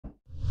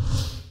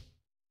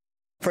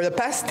For the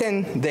past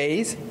 10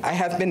 days, I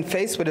have been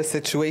faced with a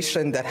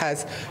situation that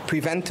has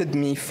prevented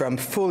me from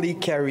fully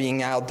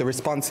carrying out the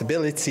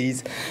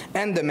responsibilities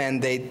and the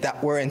mandate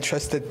that were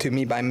entrusted to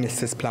me by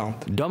Mrs.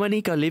 Plante.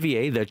 Dominique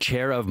Ollivier, the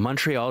chair of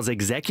Montreal's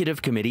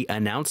executive committee,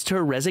 announced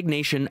her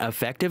resignation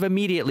effective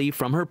immediately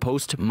from her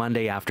post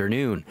Monday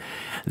afternoon.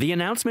 The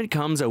announcement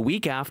comes a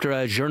week after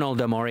a Journal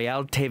de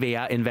Montréal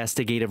TVA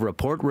investigative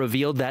report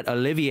revealed that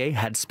Ollivier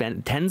had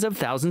spent tens of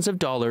thousands of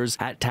dollars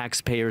at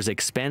taxpayers'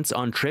 expense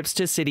on trips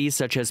to cities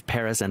such as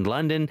Paris and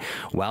London,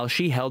 while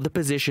she held the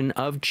position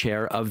of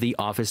chair of the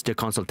Office de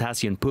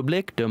Consultation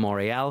Publique de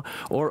Montréal,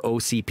 or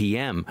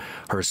OCPM.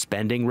 Her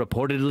spending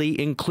reportedly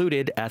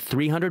included a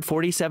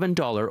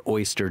 $347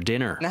 oyster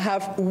dinner. I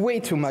have way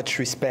too much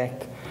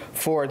respect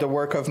for the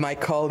work of my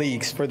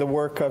colleagues, for the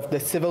work of the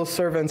civil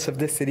servants of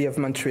the City of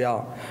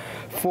Montreal,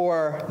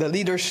 for the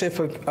leadership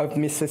of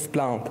Mrs.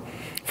 Plante,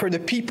 for the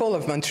people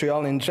of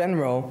Montreal in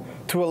general,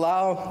 to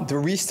allow the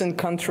recent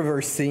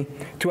controversy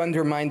to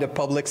undermine the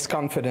public's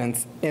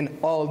confidence in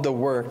all the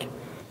work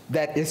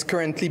that is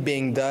currently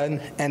being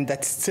done and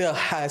that still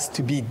has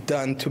to be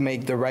done to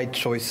make the right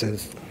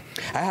choices.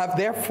 I have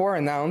therefore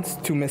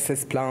announced to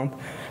Mrs. Plante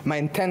my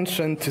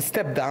intention to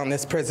step down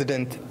as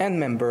president and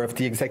member of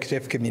the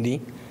executive committee,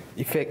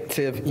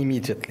 effective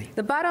immediately.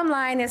 The bottom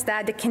line is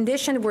that the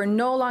conditions were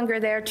no longer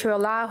there to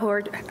allow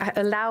her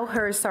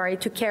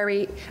to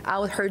carry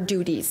out her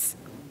duties.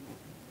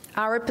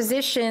 Our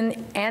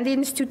position and the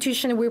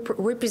institution we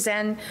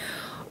represent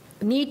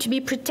need to be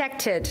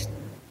protected.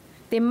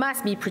 They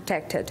must be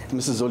protected.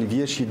 Mrs.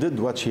 Ollivier, she did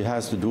what she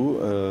has to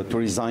do to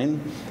resign.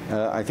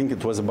 I think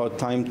it was about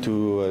time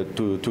to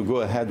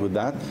go ahead with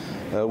that.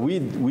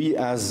 We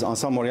as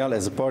Ensemble Montréal,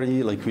 as a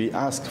party, we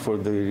asked for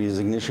the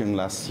resignation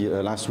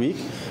last week.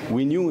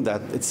 We knew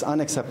that it's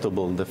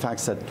unacceptable, the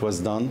facts that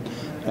was done,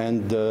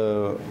 and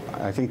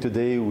I think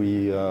today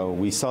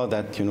we saw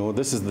that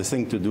this is the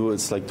thing to do.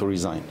 It's to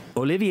resign.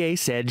 Ollivier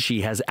said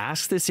she has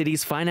asked the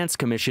city's finance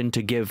commission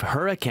to give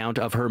her account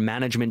of her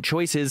management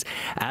choices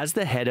as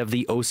the head of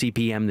the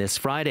OCPM this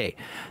Friday.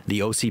 The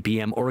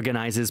OCPM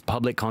organizes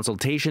public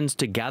consultations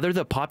to gather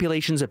the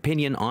population's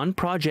opinion on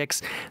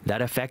projects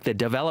that affect the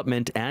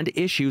development and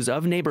issues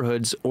of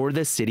neighborhoods or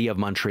the City of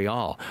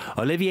Montreal.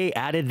 Ollivier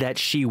added that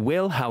she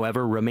will,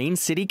 however, remain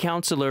city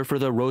councillor for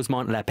the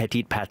Rosemont-La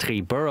Petite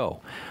Patrie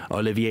borough.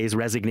 Olivier's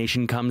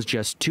resignation comes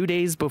just 2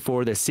 days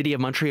before the City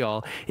of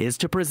Montreal is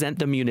to present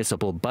the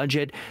municipal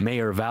budget.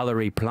 Mayor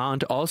Valérie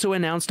Plante also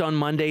announced on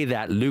Monday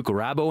that Luc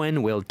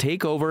Raboin will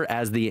take over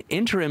as the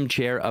interim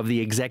chair of the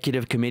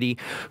executive committee,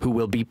 who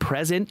will be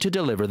present to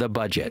deliver the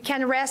budget. You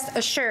can rest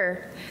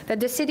assured that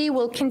the city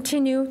will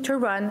continue to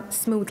run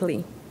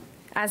smoothly.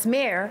 As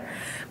mayor,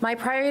 my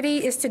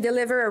priority is to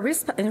deliver a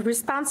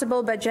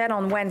responsible budget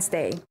on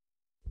Wednesday.